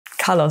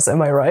Colors,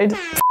 am I right?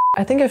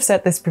 I think I've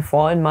said this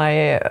before in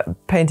my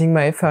painting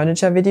my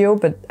furniture video,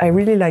 but I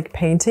really like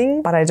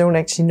painting, but I don't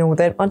actually know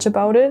that much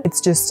about it. It's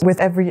just with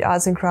every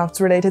arts and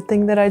crafts related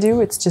thing that I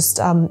do, it's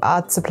just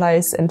art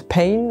supplies and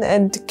pain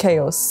and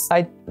chaos.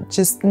 I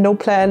just no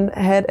plan,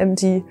 head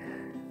empty,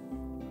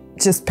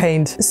 just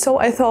paint. So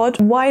I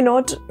thought, why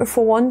not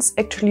for once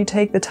actually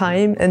take the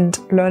time and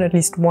learn at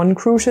least one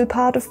crucial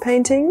part of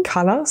painting,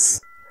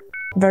 colors.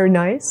 Very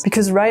nice.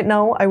 Because right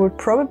now I would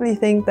probably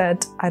think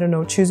that, I don't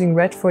know, choosing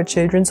red for a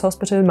children's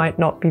hospital might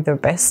not be the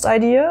best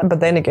idea. But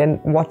then again,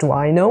 what do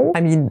I know?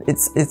 I mean,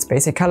 it's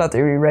basic color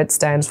theory. Red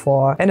stands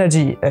for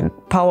energy and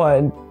power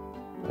and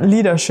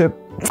leadership.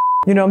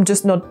 You know, I'm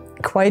just not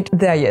quite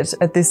there yet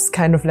at this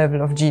kind of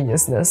level of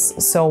geniusness.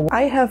 So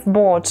I have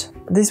bought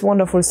this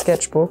wonderful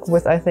sketchbook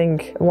with, I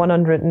think,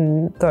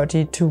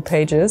 132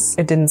 pages.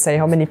 It didn't say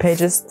how many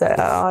pages there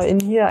are in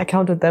here. I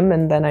counted them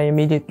and then I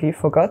immediately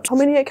forgot how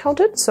many I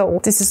counted. So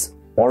this is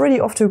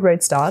already off to a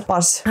great start,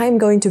 but I'm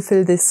going to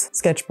fill this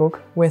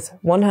sketchbook with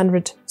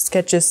 100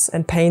 sketches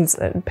and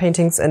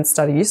paintings and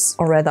studies,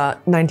 or rather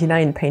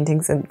 99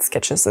 paintings and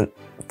sketches and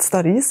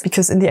studies,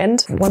 because in the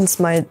end, once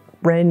my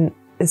brain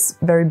is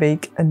very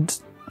big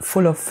and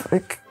full of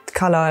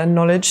color and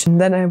knowledge, and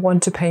then I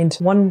want to paint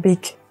one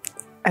big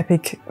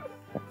epic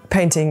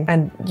painting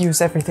and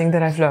use everything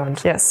that I've learned.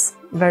 Yes,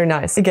 very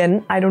nice.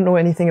 Again, I don't know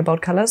anything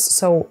about colors,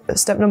 so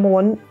step number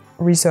one,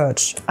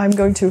 research. I'm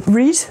going to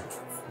read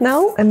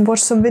now and watch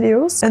some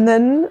videos, and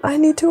then I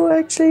need to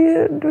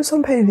actually do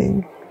some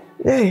painting.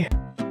 Yay!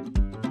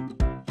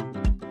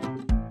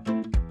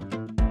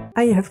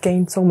 I have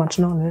gained so much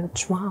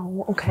knowledge.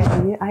 Wow,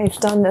 okay. I've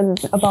done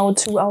about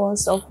 2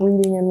 hours of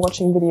reading and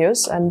watching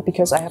videos, and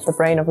because I have the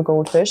brain of a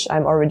goldfish,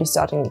 I'm already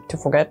starting to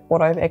forget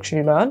what I've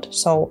actually learned.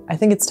 So I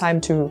think it's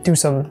time to do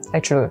some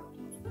actual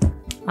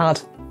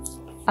art.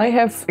 I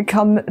have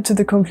come to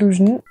the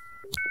conclusion...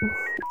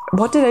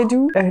 What did I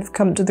do? I have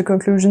come to the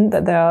conclusion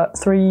that there are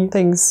 3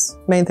 things,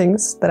 main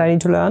things that I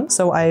need to learn.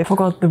 So I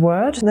forgot the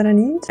word that I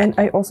need, and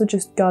I also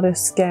just got a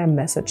scam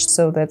message.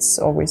 So that's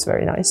always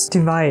very nice.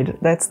 Divide,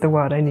 that's the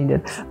word I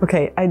needed.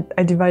 Okay,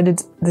 I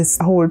divided this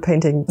whole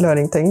painting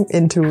learning thing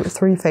into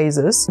 3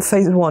 phases.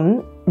 Phase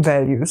 1,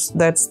 values.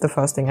 That's the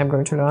first thing I'm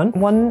going to learn.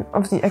 One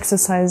of the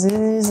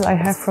exercises I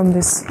have from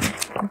this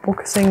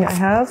book thing I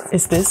have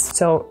is this.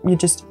 So you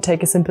just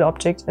take a simple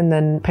object and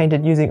then paint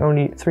it using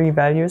only 3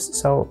 values.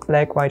 So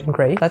black, white and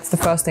gray. That's the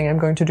first thing I'm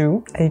going to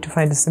do. I need to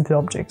find a simple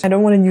object. I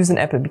don't want to use an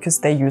apple because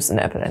they use an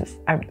apple and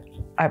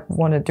I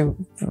wanted to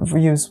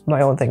use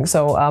my own thing.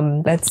 So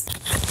let's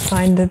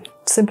find a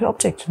simple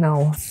object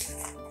now.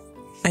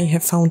 I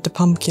have found the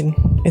pumpkin.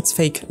 It's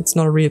fake, it's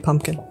not a real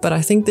pumpkin. But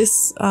I think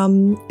this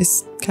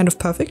is kind of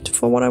perfect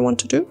for what I want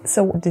to do.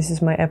 So this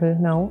is my apple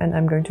now, and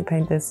I'm going to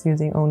paint this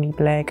using only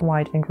black,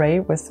 white and gray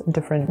with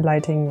different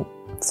lighting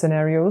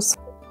scenarios.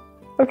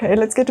 Okay,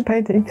 let's get to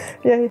painting.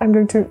 Yay, I'm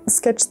going to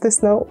sketch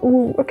this now.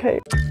 Ooh, okay.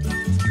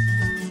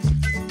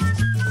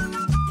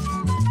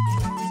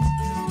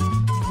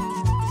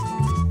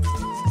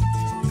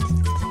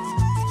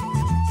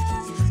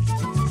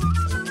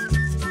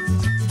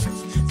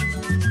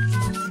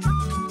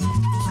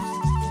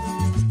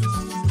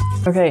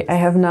 Okay, I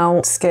have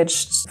now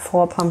sketched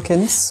 4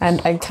 pumpkins and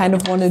I kind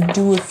of want to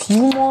do a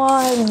few more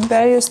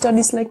various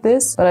studies like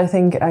this, but I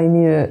think I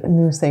need a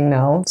new thing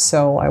now.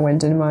 So I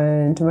went into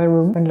my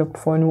room and looked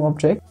for a new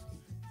object.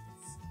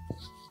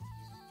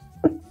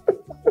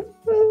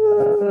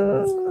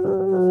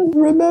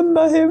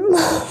 Remember him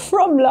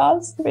from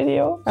last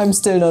video? I'm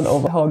still not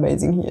over how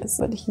amazing he is,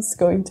 but he's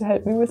going to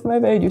help me with my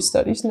value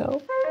studies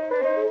now.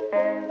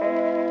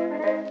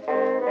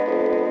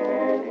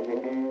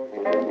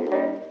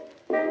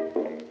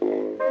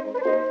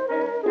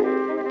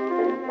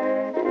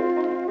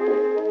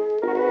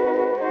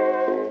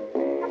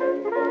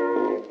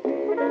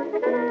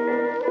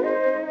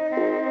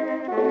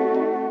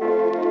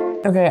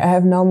 Okay, I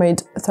have now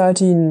made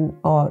 13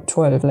 or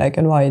 12 black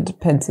and white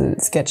pencil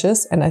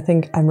sketches, and I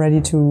think I'm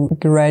ready to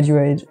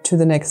graduate to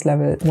the next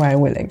level where I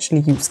will actually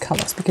use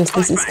colors, because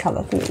this is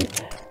color theory.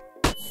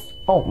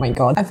 Oh my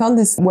god. I found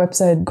this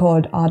website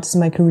called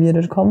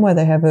artismycareer.com where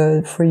they have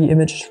a free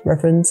image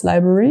reference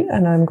library,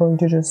 and I'm going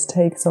to just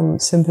take some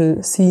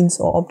simple scenes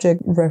or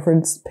object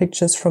reference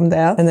pictures from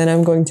there, and then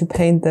I'm going to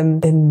paint them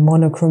in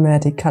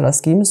monochromatic color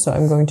schemes. So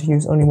I'm going to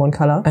use only one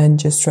color and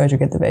just try to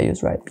get the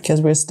values right,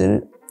 because we're still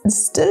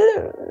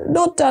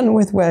not done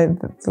with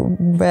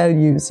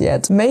values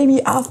yet. Maybe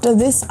after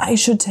this I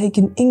should take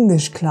an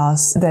English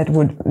class. That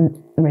would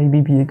maybe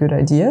be a good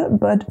idea,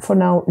 but for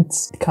now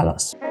it's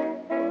colors.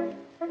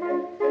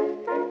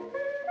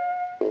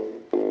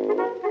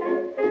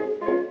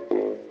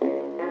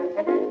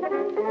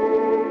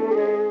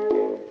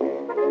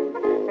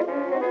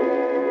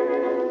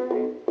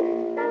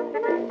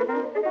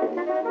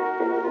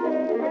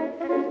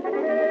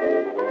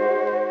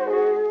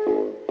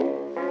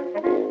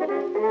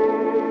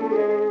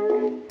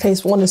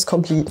 Phase 1 is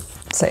complete.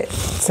 Say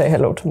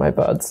hello to my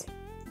birds.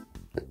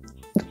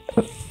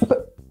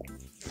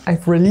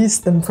 I've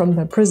released them from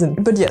their prison.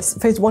 But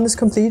yes, phase 1 is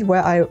complete,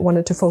 where I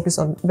wanted to focus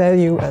on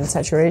value and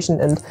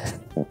saturation and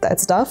that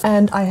stuff.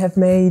 And I have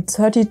made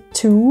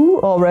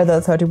 32, or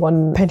rather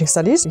 31 painting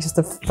studies, because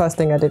the first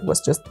thing I did was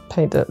just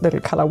paint a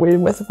little color wheel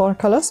with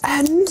watercolors.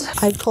 And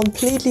I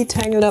completely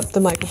tangled up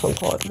the microphone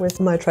cord with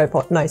my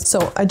tripod. Nice.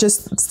 So I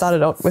just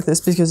started out with this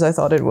because I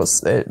thought it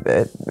was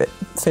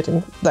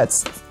fitting.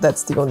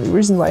 That's the only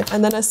reason why.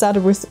 And then I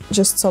started with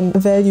just some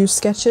value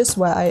sketches,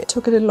 where I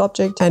took a little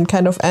object and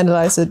kind of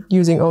analyzed it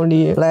using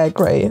only black,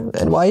 gray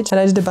and white. And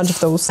I did a bunch of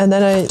those. And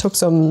then I took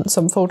some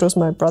photos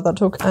my brother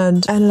took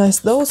and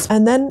analyzed those.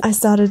 And then I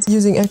started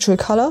using actual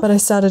color, but I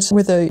started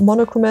with a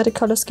monochromatic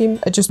color scheme.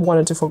 I just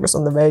wanted to focus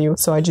on the value.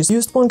 So I just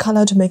used one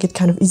color to make it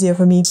kind of easier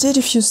for me. Did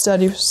a few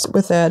studies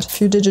with that, a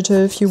few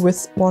digital, a few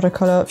with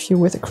watercolor, a few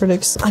with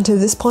acrylics until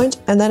this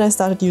point. And then I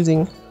started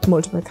using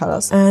multiple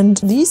colors. And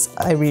these,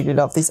 I really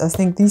love these. I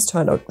think these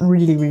turned out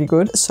really, really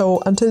good.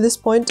 So until this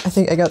point, I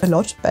think I got a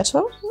lot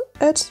better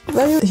at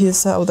value.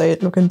 Here's how they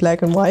look in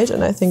black and white,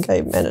 and I think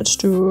I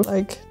managed to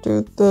like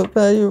do the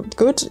value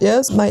good.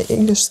 Yes, my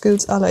English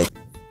skills are like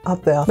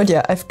up there. But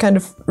yeah, I've kind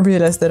of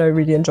realized that I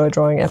really enjoy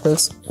drawing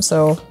apples,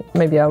 so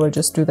maybe I will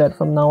just do that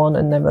from now on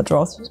and never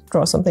draw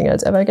something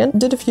else ever again.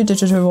 Did a few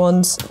digital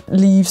ones,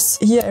 leaves.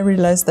 Here I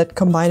realized that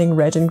combining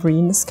red and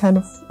green is kind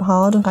of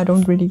hard. I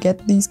don't really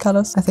get these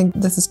colors. I think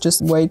this is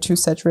just way too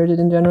saturated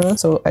in general.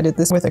 So I did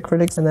this with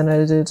acrylics, and then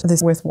I did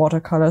this with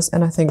watercolors,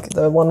 and I think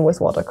the one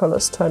with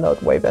watercolors turned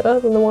out way better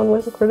than the one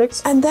with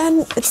acrylics. And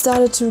then it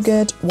started to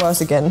get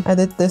worse again. I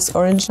did this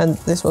orange, and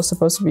this was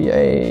supposed to be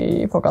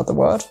I forgot the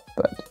word,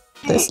 but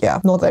this, yeah,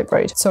 not that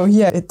great. So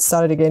here it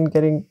started again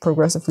getting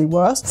progressively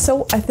worse.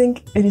 So I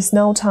think it is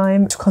now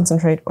time to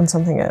concentrate on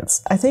something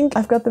else. I think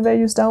I've got the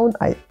values down.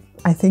 I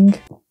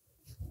think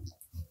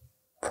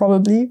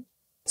probably.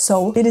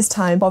 So it is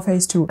time for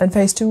phase 2. And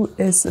phase 2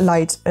 is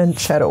light and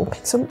shadow.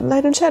 Some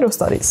light and shadow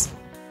studies.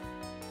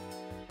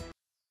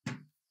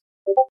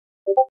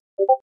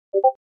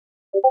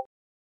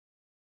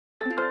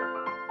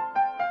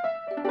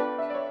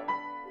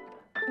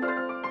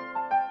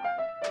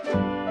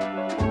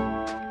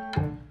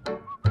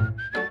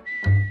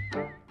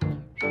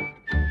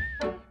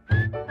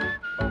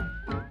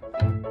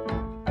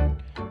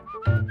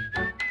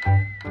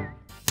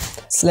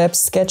 Slab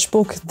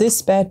sketchbook.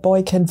 This bad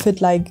boy can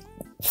fit like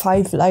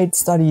 5 light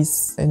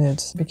studies in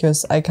it,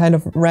 because I kind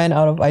of ran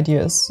out of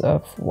ideas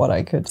of what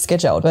I could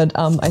sketch out. But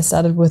I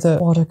started with a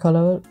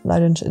watercolor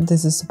light, and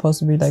this is supposed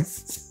to be like,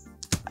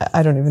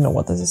 I don't even know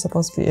what this is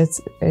supposed to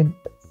be.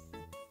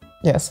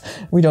 Yes,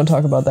 we don't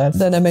talk about that.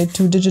 Then I made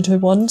 2 digital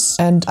ones,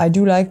 and I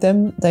do like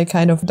them. They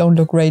kind of don't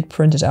look great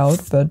printed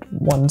out, but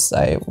once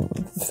I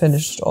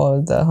finished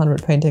all the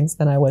 100 paintings,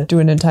 then I will do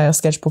an entire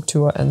sketchbook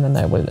tour, and then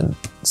I will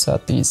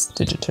insert these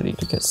digitally,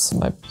 because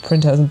my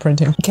printer isn't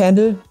printing.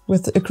 Candle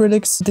with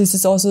acrylics. This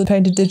is also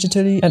painted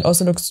digitally and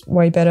also looks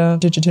way better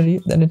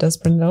digitally than it does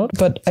printed out.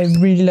 But I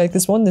really like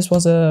this one. This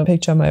was a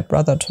picture my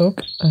brother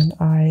took, and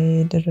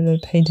I did a little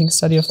painting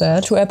study of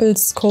that. 2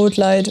 apples, cold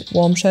light,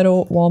 warm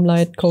shadow, warm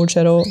light, cold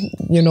shadow.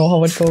 You know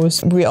how it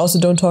goes. We also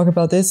don't talk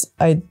about this.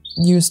 I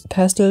used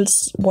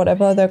pastels,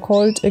 whatever they're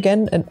called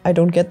again, and I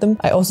don't get them.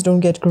 I also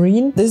don't get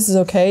green. This is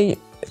okay.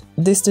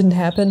 This didn't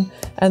happen.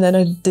 And then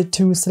I did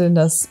 2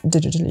 cylinders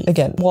digitally.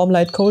 Again, warm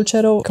light, cold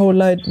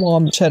light,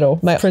 warm shadow.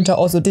 My printer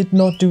also did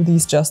not do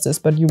these justice,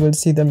 but you will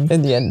see them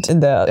in the end, in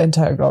their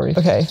entire glory.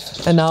 Okay,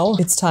 and now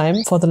it's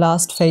time for the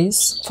last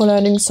phase, for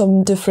learning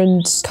some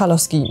different color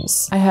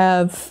schemes. I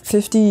have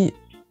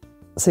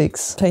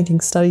 56 painting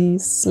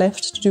studies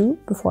left to do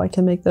before I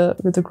can make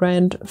the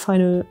grand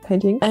final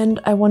painting, and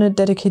I want to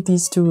dedicate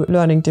these to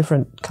learning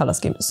different color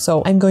schemes.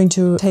 So I'm going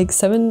to take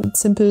 7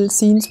 simple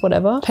scenes,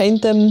 whatever,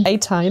 paint them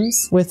 8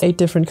 times with 8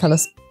 different color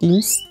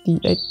schemes,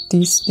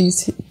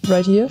 these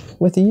right here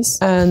with these,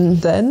 and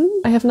then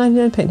I have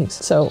 99 paintings.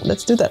 So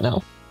let's do that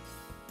now.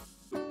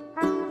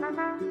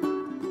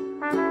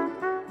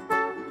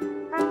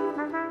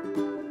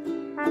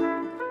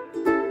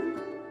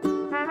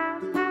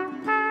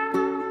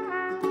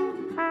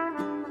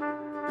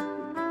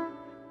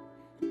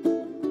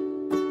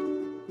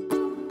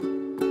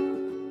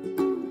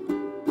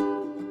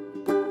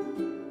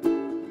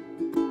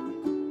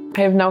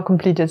 I have now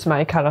completed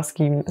my color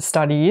scheme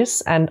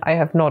studies, and I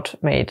have not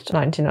made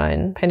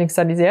 99 painting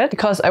studies yet,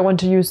 because I want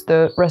to use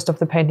the rest of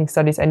the painting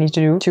studies I need to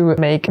do to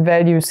make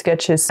value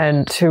sketches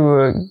and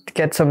to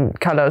get some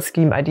color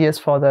scheme ideas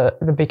for the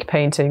big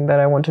painting that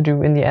I want to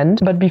do in the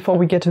end. But before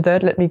we get to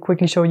that, let me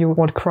quickly show you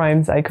what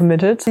crimes I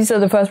committed. These are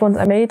the first ones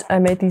I made. I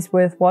made these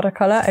with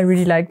watercolor. I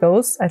really like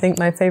those. I think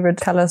my favorite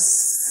color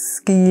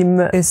scheme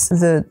is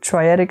the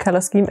triadic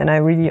color scheme, and I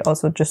really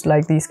also just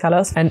like these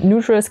colors. And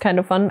neutral is kind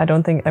of fun. I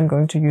don't think I'm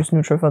going to use use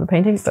neutral for the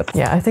painting, but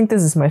yeah, I think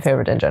this is my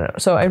favorite in general.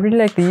 So I really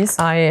like these.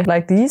 I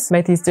like these,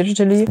 made these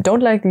digitally.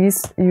 Don't like these,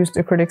 used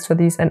acrylics for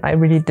these, and I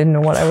really didn't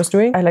know what I was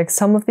doing. I like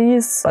some of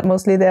these, but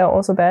mostly they are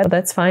also bad, but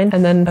that's fine.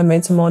 And then I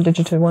made some more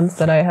digital ones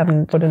that I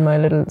haven't put in my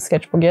little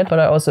sketchbook yet, but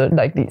I also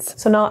like these.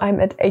 So now I'm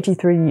at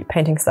 83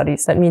 painting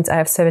studies. That means I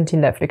have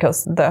 17 left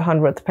because the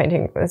 100th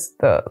painting is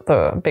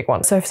the big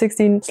one. So I have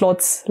 16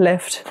 slots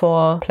left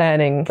for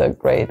planning the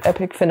great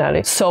epic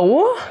finale.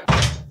 So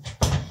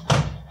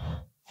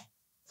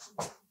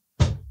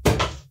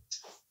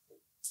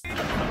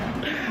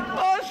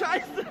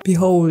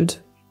behold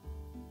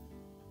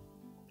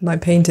my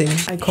painting.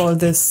 I call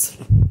this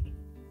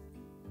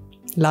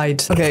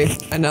light. Okay,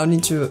 I now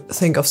need to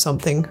think of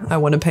something I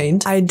want to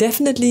paint. I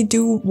definitely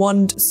do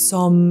want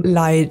some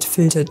light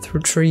filtered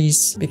through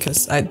trees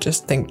because I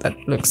just think that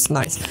looks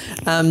nice.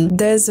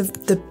 There's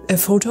a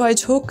photo I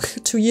took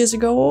 2 years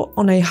ago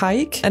on a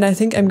hike, and I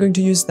think I'm going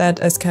to use that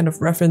as kind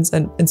of reference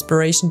and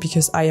inspiration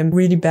because I am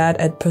really bad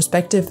at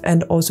perspective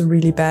and also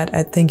really bad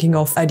at thinking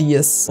of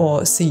ideas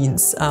or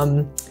scenes.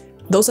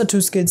 Those are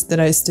two skills that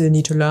I still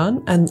need to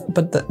learn,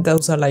 but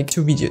those are like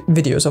two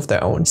videos of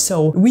their own.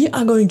 So we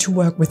are going to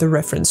work with a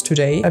reference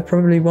today. I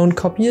probably won't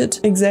copy it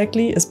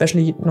exactly,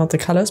 especially not the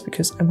colors,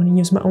 because I want to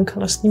use my own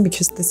color scheme,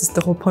 because this is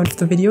the whole point of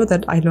the video,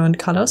 that I learned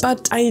colors.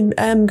 But I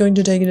am going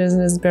to take it as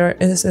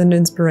an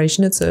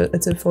inspiration. It's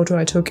a photo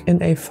I took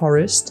in a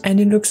forest, and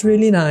it looks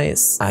really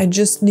nice. I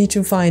just need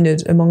to find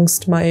it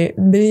amongst my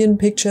million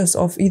pictures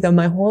of either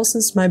my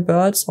horses, my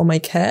birds, or my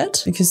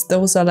cat, because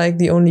those are like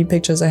the only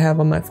pictures I have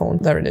on my phone.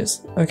 There it is.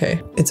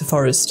 Okay, it's a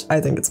forest.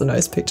 I think it's a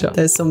nice picture.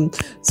 There's some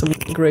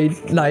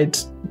great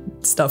light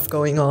stuff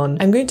going on.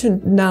 I'm going to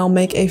now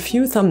make a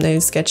few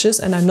thumbnail sketches,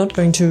 and I'm not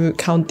going to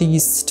count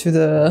these to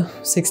the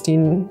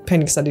 16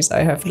 painting studies I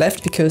have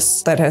left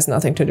because that has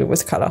nothing to do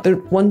with color.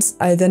 But once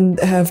I then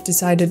have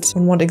decided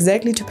on what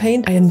exactly to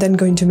paint, I am then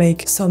going to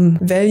make some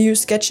value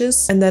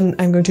sketches, and then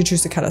I'm going to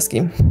choose the color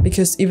scheme,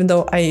 because even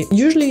though I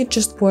usually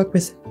just work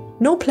with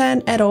no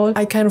plan at all,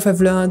 I kind of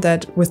have learned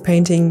that with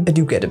painting, I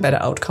do get a better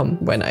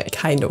outcome when I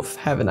kind of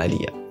have an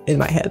idea in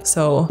my head.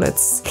 So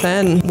let's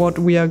plan what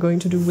we are going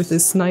to do with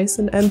this nice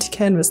and empty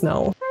canvas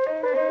now.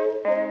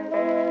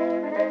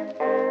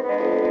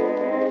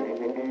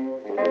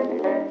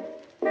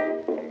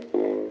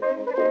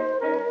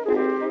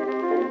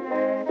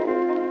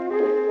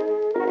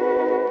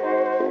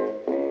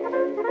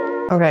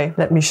 Okay,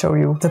 let me show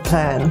you the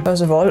plan.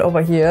 First of all,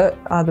 over here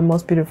are the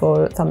most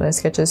beautiful thumbnail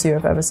sketches you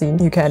have ever seen.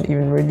 You can't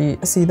even really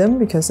see them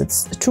because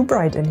it's too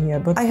bright in here,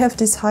 but I have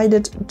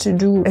decided to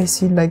do a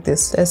scene like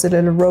this. There's a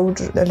little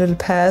road, a little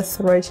path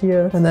right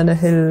here, and then a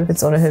hill.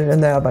 It's on a hill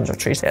and there are a bunch of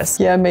trees. Yes.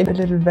 Yeah, I made a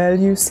little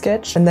value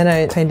sketch, and then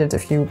I painted a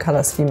few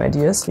color scheme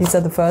ideas. These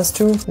are the first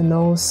two, the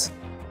nose.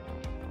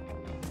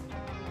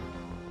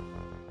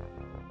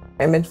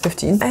 I made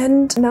 15.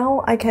 And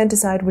now I can't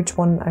decide which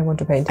one I want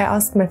to paint. I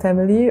asked my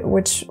family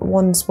which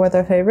ones were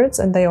their favorites,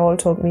 and they all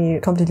told me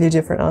completely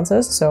different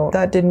answers, so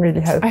that didn't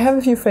really help. I have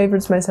a few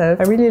favorites myself.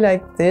 I really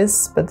like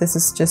this, but this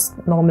is just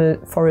normal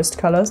forest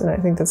colors, and I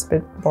think that's a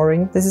bit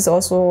boring. This is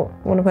also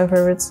one of my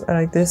favorites. I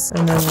like this,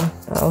 and then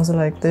I also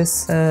like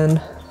this,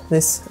 and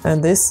this,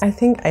 and this. I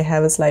think I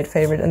have a slight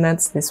favorite, and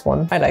that's this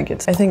one. I like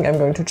it. I think I'm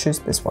going to choose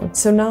this one.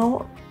 So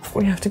now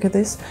we have to get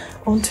this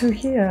onto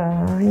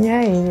here.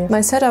 Yay.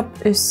 My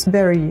setup is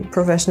very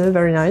professional,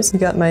 very nice. We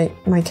got my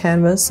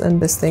canvas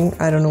and this thing.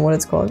 I don't know what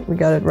it's called. We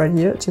got it right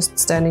here, just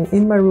standing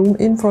in my room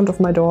in front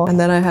of my door. And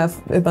then I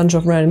have a bunch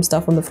of random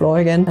stuff on the floor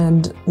again,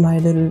 and my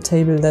little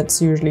table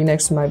that's usually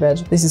next to my bed.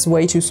 This is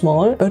way too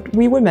small, but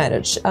we will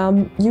manage.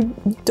 You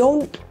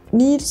don't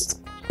need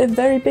a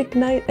very big,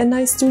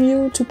 nice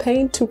studio to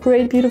paint, to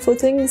create beautiful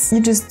things.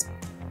 You just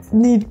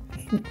need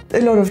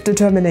a lot of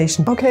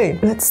determination. Okay,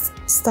 let's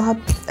start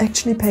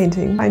actually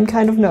painting. I'm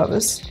kind of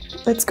nervous.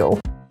 Let's go.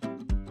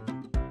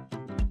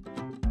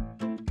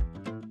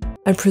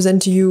 I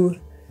present to you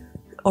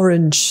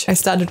orange. I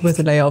started with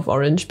a layer of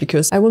orange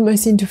because I want my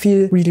scene to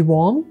feel really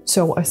warm.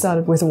 So I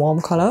started with a warm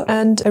color,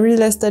 and I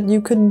realized that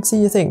you couldn't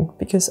see a thing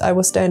because I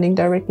was standing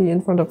directly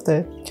in front of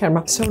the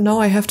camera. So now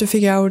I have to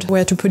figure out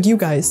where to put you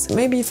guys.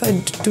 Maybe if I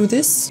do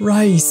this.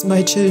 Rise,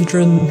 my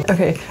children.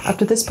 Okay, up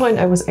to this point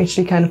I was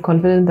actually kind of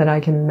confident that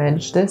I can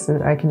manage this,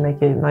 that I can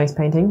make a nice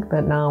painting,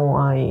 but now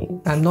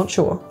I'm not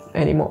sure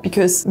anymore,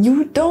 because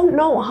you don't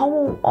know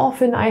how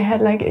often I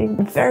had like a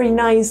very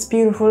nice,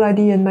 beautiful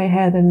idea in my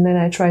head, and then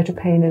I tried to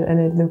paint it and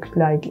it looked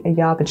like a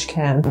garbage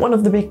can. One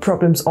of the big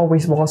problems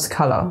always was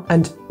color,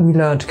 and we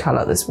learned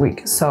color this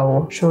week,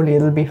 so surely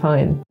it'll be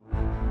fine.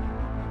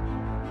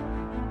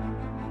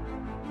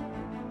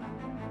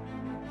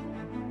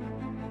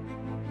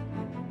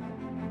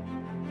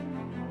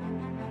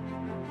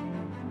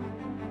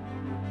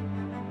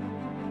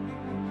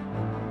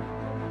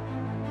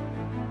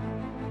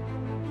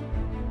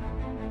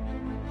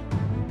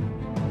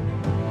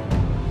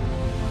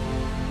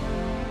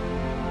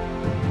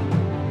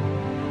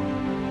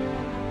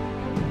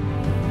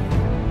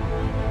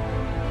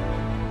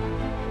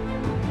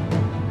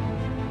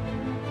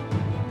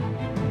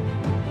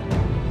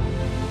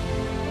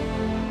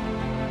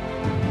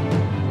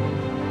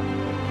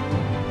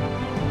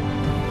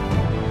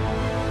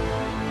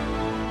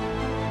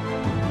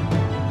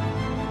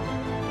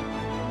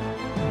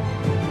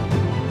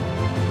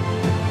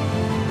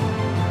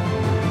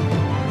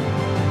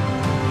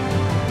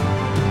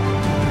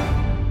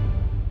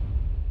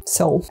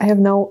 So I have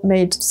now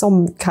made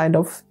some kind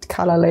of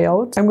color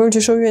layout. I'm going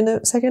to show you in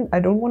a second. I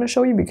don't want to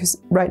show you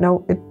because right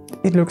now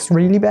it looks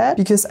really bad,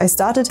 because I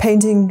started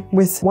painting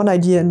with one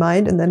idea in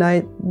mind, and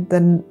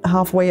then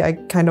halfway I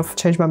kind of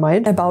changed my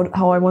mind about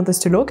how I want this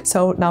to look.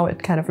 So now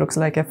it kind of looks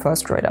like a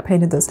first grade. I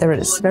painted this. There it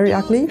is. Very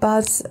ugly.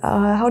 But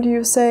how do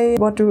you say?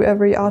 What do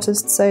every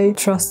artist say?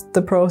 Trust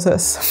the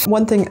process.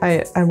 One thing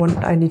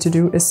I need to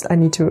do is I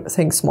need to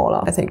think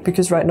smaller, I think,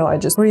 because right now I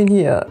just green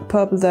here,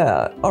 purple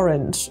there,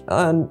 orange,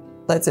 and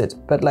that's it.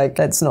 But like,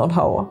 that's not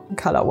how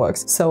color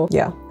works. So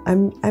yeah,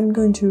 I'm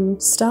going to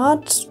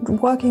start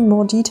working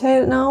more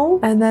detailed now,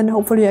 and then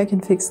hopefully I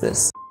can fix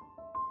this.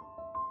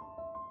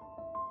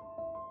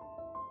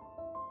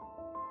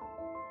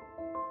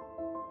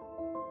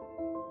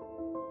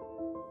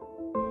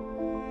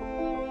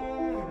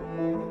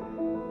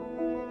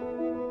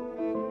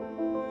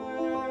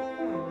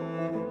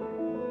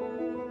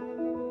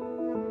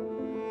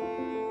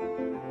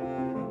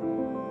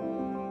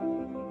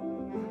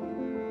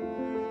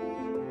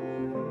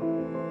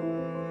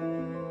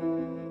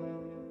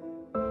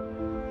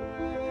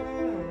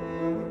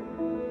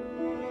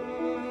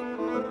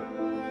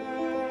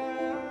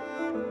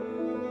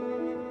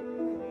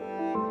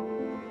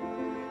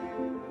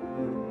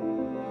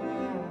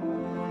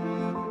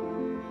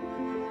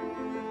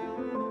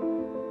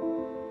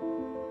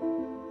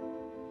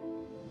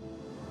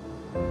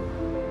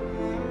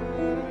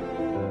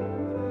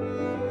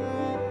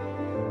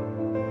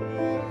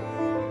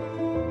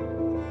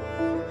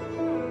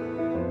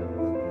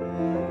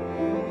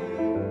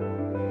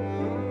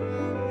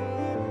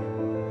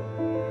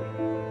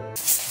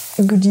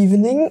 Good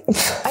evening.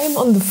 I am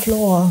on the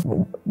floor.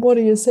 What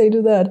do you say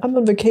to that? I'm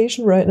on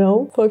vacation right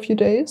now for a few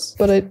days,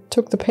 but I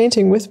took the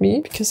painting with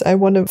me because I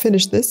want to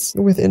finish this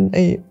within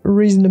a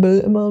reasonable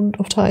amount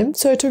of time.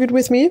 So I took it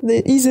with me.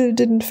 The easel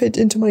didn't fit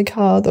into my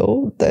car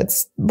though.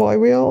 That's why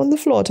we are on the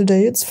floor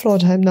today. It's floor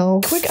time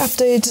now. Quick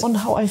update on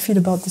how I feel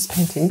about this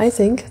painting. I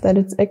think that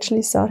it's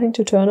actually starting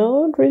to turn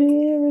out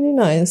really, really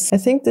nice. I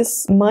think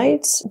this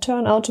might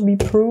turn out to be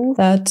proof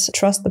that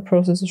trust the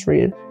process is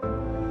real.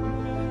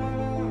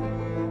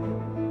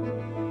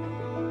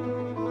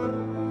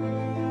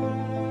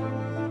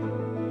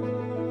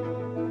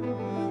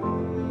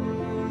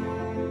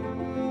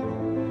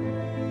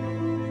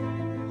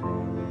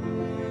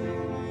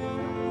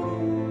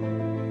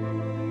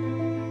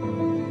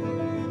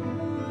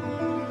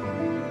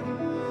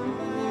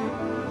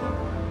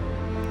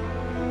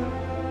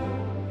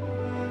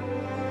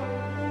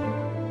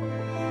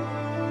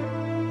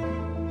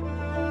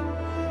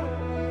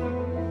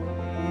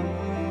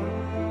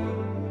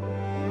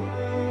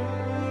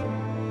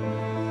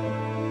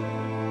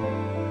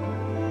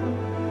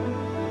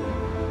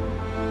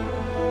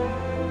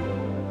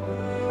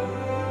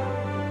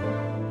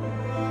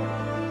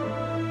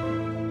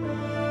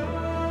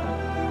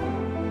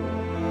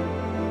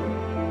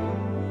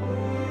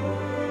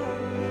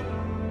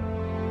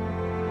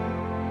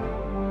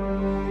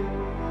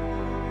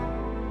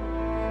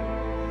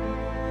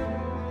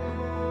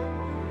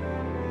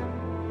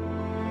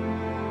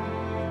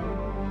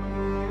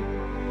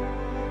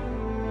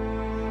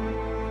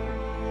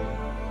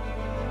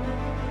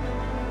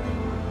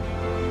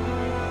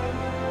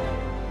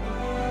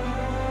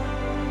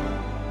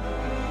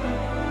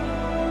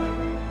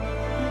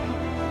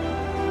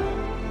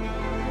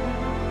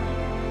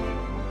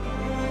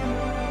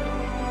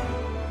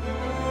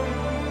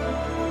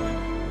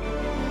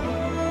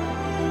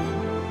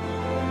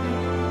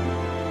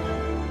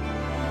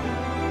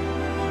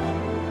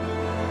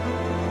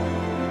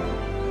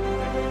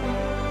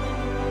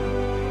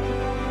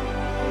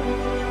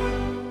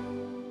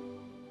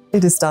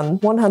 It is done.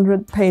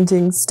 100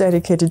 paintings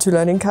dedicated to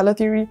learning color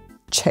theory.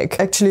 Check.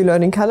 Actually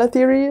learning color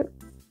theory,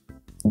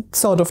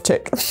 sort of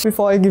check.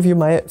 Before I give you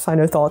my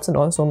final thoughts and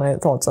also my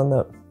thoughts on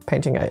the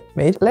painting I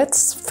made,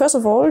 let's first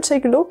of all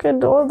take a look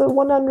at all the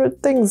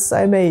 100 things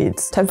I made.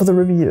 Time for the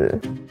reveal.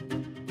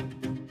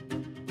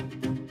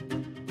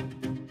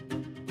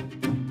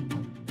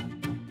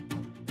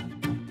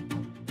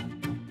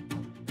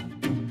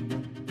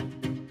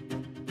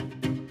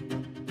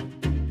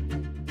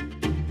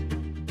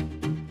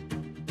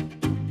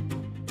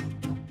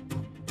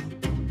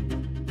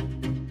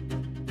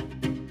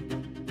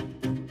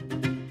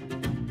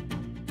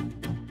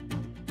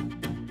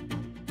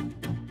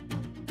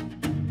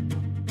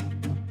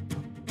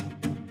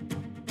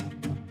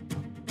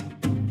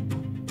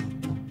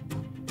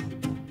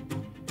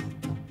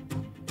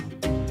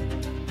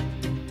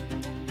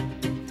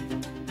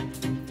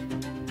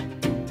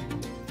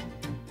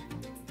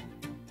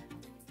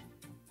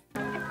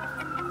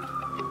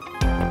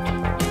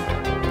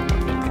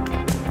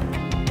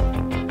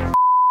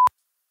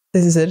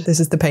 This is it. This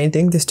is the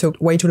painting. This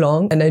took way too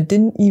long and I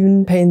didn't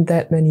even paint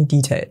that many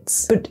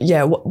details. But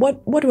yeah,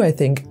 what do I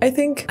think? I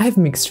think I have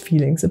mixed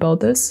feelings about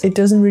this. It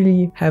doesn't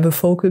really have a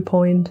focal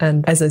point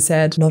and as I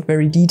said, not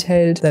very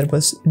detailed. That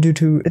was due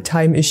to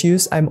time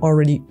issues. I'm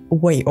already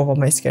way over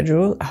my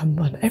schedule,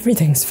 but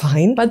everything's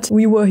fine. But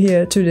we were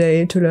here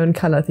today to learn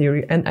color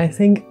theory and I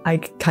think I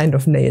kind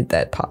of nailed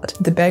that part.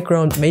 The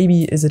background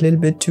maybe is a little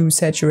bit too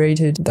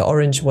saturated. The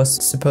orange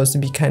was supposed to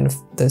be kind of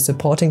the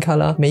supporting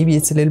color. Maybe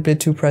it's a little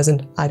bit too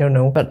present. I don't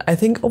know. But I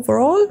think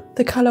overall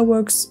the color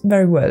works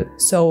very well.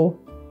 So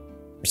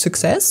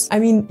success. I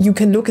mean, you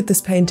can look at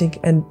this painting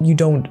and you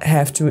don't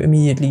have to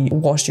immediately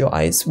wash your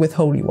eyes with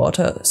holy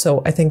water.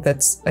 So I think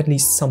that's at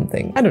least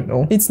something. I don't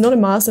know. It's not a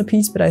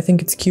masterpiece, but I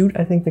think it's cute.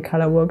 I think the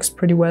color works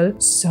pretty well.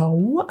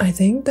 So I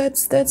think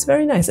that's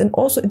very nice. And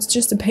also it's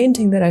just a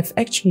painting that I've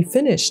actually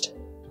finished.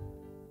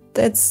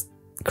 That's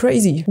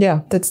crazy.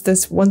 Yeah,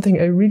 that's one thing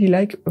I really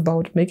like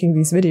about making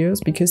these videos,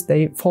 because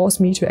they force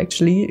me to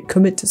actually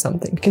commit to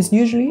something. Because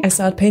usually I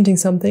start painting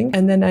something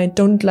and then I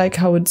don't like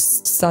how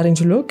it's starting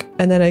to look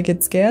and then I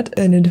get scared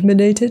and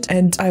intimidated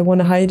and I want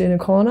to hide in a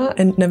corner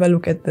and never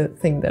look at the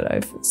thing that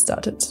I've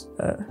started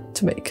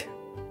to make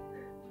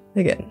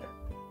again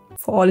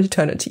for all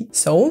eternity.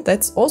 So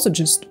that's also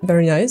just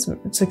very nice.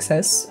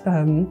 Success.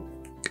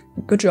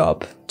 Good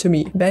job to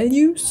me.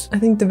 Values. I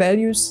think the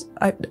values,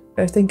 I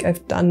think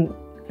I've done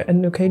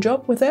an okay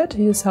job with that.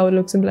 Here's how it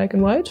looks in black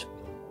and white.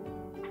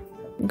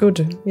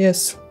 Good,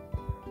 yes.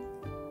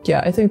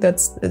 Yeah, I think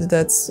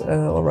that's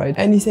all right.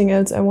 Anything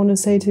else I want to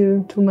say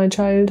to my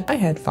child? I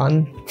had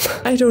fun.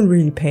 I don't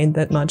really paint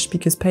that much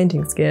because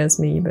painting scares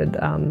me, but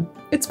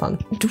it's fun.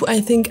 Do I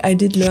think I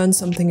did learn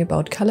something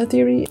about color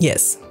theory?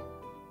 Yes.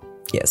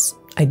 Yes.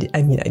 I did.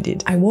 I mean, I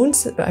did. I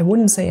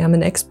wouldn't say I'm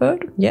an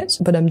expert yet,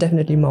 but I'm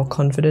definitely more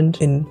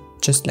confident in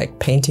just like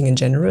painting in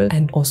general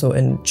and also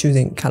in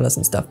choosing colors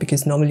and stuff,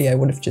 because normally I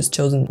would have just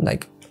chosen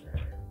like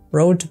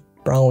road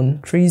brown,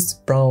 trees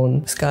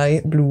brown,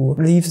 sky blue,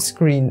 leaves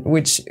green,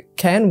 which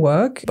can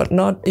work, but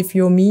not if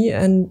you're me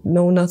and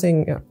knew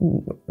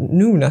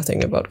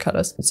nothing about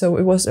colors. So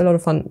it was a lot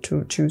of fun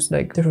to choose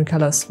like different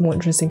colors, more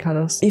interesting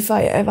colors. If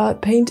I ever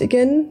paint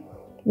again,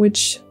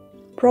 which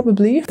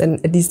probably, then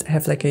at least I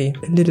have like a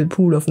little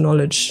pool of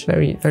knowledge,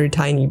 very, very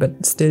tiny,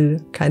 but still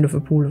kind of a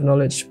pool of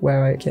knowledge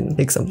where I can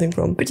take something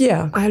from. But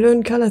yeah, I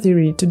learned color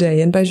theory today,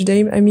 and by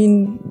today I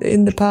mean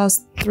in the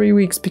past 3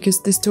 weeks,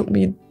 because this took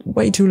me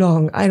way too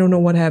long. I don't know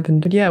what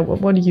happened. But yeah,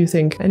 what do you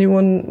think?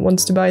 Anyone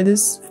wants to buy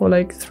this for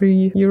like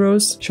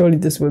 €3? Surely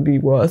this will be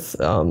worth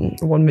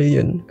 1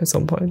 million at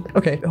some point.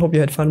 Okay, I hope you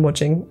had fun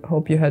watching.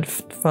 Hope you had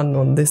fun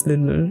on this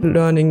little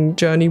learning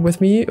journey with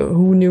me.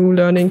 Who knew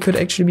learning could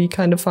actually be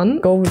kind of fun?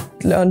 Go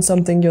learn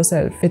something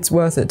yourself. It's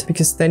worth it,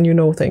 because then you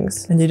know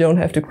things and you don't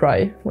have to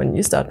cry when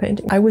you start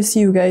painting. I will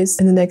see you guys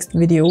in the next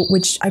video,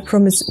 which I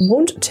promise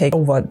won't take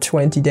over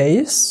 20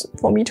 days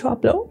for me to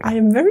upload. I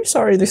am very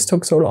sorry this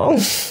took so long.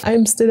 I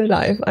am still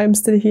alive. I'm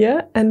still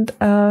here and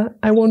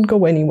I won't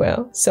go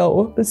anywhere.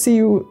 So see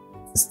you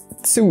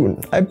soon,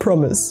 I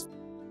promise.